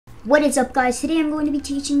What is up, guys? Today I'm going to be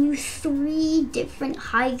teaching you 3 different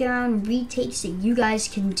high ground retakes that you guys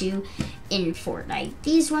can do in Fortnite.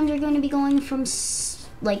 These ones are going to be going from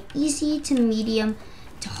like easy to medium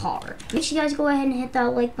to hard. Make sure you guys go ahead and hit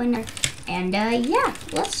that like button. And yeah,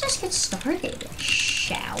 let's just get started,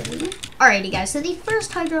 shall we? Alrighty guys, so the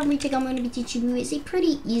first high ground retake I'm going to be teaching you is a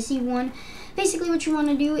pretty easy one. Basically what you want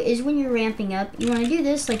to do is when you're ramping up, you want to do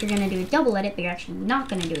this like you're going to do a double edit, but you're actually not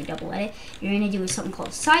going to do a double edit. You're going to do something called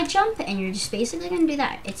a side jump, and you're just basically going to do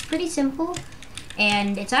that. It's pretty simple,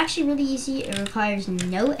 and it's actually really easy. It requires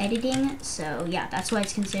no editing, so yeah, that's why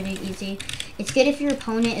it's considered easy. It's good if your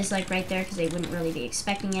opponent is like right there because they wouldn't really be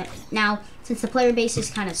expecting it. Now, since the player base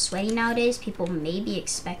is kind of sweaty nowadays, people may be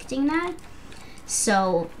expecting that.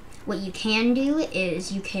 So what you can do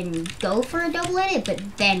is you can go for a double edit,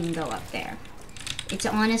 but then go up there. It's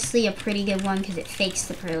honestly a pretty good one because it fakes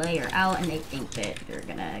the player out and they think that you're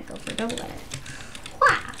gonna go for a double edit.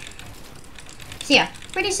 Wow. So yeah,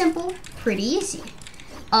 pretty simple, pretty easy.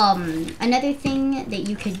 Another thing that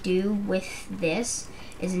you could do with this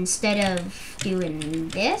is instead of doing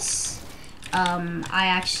this, I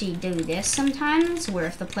actually do this sometimes, where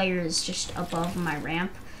if the player is just above my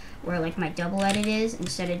ramp, where like my double edit is,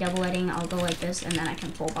 instead of double editing, I'll go like this, and then I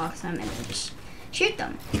can full box them and then just shoot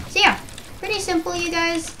them. So yeah, pretty simple, you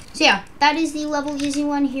guys. So yeah, that is the level easy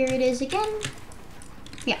one. Here it is again.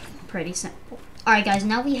 Yeah, pretty simple. Alright guys,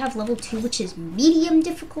 now we have level 2, which is medium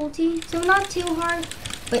difficulty. So not too hard,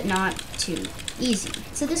 but not too easy.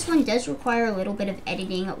 So this one does require a little bit of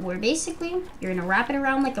editing, where basically you're gonna wrap it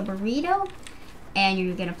around like a burrito, and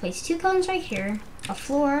you're gonna place 2 cones right here, a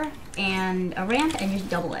floor, and a ramp, and just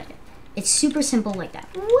double edit. It's super simple like that.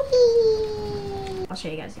 Whee! I'll show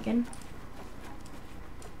you guys again.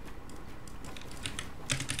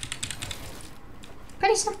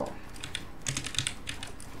 Pretty simple.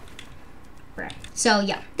 Right. So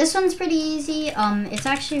yeah, this one's pretty easy. It's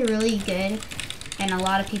actually really good, and a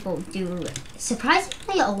lot of people do.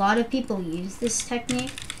 Surprisingly, a lot of people use this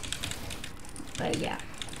technique. But yeah,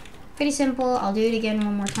 pretty simple. I'll do it again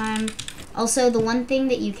one more time. Also, the one thing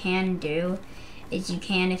that you can do is you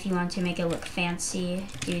can, if you want to make it look fancy,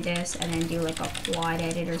 do this and then do like a quad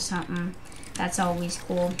edit or something. That's always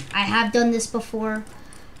cool. I have done this before,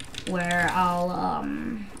 where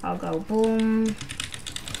I'll go boom,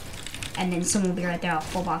 and then someone will be right there. I'll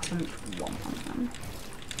full box them, them.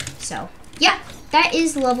 So yeah, that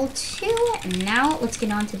is level 2. And now let's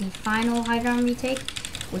get on to the final high ground retake,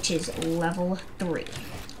 which is level 3.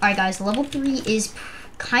 Alright guys, level 3 is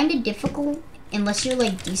kind of difficult unless you're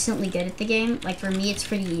like decently good at the game. Like for me, it's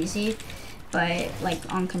pretty easy, but like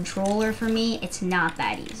on controller for me, it's not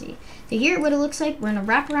that easy. So here what it looks like, we're gonna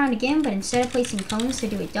wrap around again, but instead of placing cones to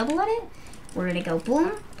do a double edit, we're gonna go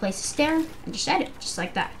boom, place a stair, and just edit, just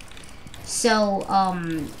like that. So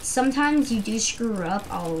sometimes you do screw up.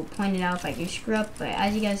 I'll point it out if I do screw up, but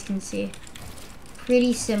as you guys can see,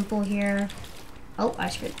 pretty simple here. Oh, I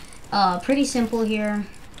screwed. Pretty simple here.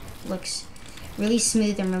 Looks really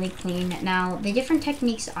smooth and really clean. Now, the different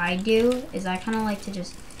techniques I do is I kind of like to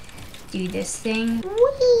just do this thing.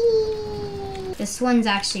 Whee! This one's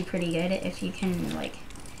actually pretty good if you can like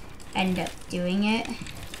end up doing it.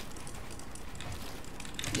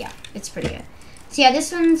 Yeah, it's pretty good. So yeah,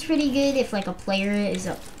 this one's pretty good if like a player is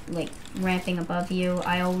up like ramping above you.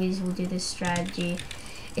 I always will do this strategy.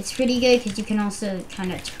 It's pretty good because you can also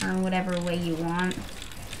kind of turn whatever way you want.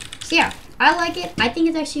 So yeah, I like it. I think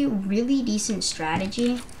it's actually a really decent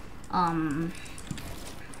strategy. But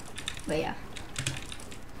yeah,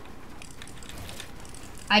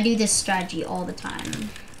 I do this strategy all the time.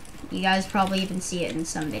 You guys probably even see it in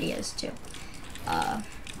some videos too.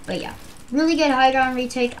 But yeah, really good high ground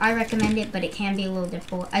retake. I recommend it, but it can be a little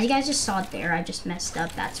difficult. As you guys just saw it there, I just messed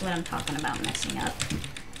up. That's what I'm talking about, messing up.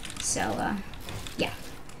 So yeah,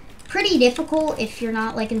 pretty difficult if you're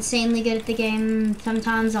not like insanely good at the game.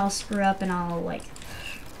 Sometimes I'll screw up and I'll like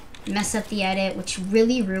mess up the edit, which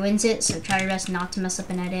really ruins it. So try your best not to mess up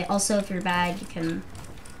an edit. Also, if you're bad, you can.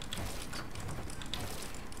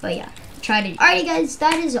 But yeah, try to. Alrighty guys,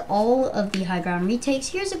 that is all of the high ground retakes.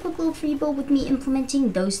 Here's a quick little free build with me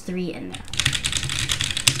implementing those 3 in there.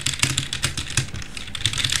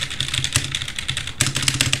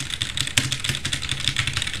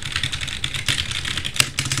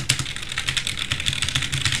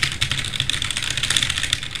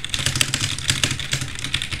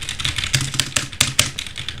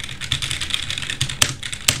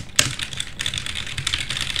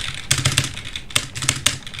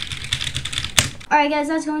 Alright guys,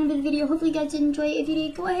 that's going to be the video. Hopefully you guys did enjoy it. If you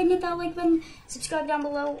did, go ahead and hit that like button. Subscribe down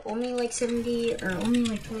below. Only like 70 or only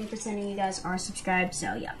like 20% of you guys are subscribed.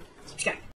 So yeah, subscribe.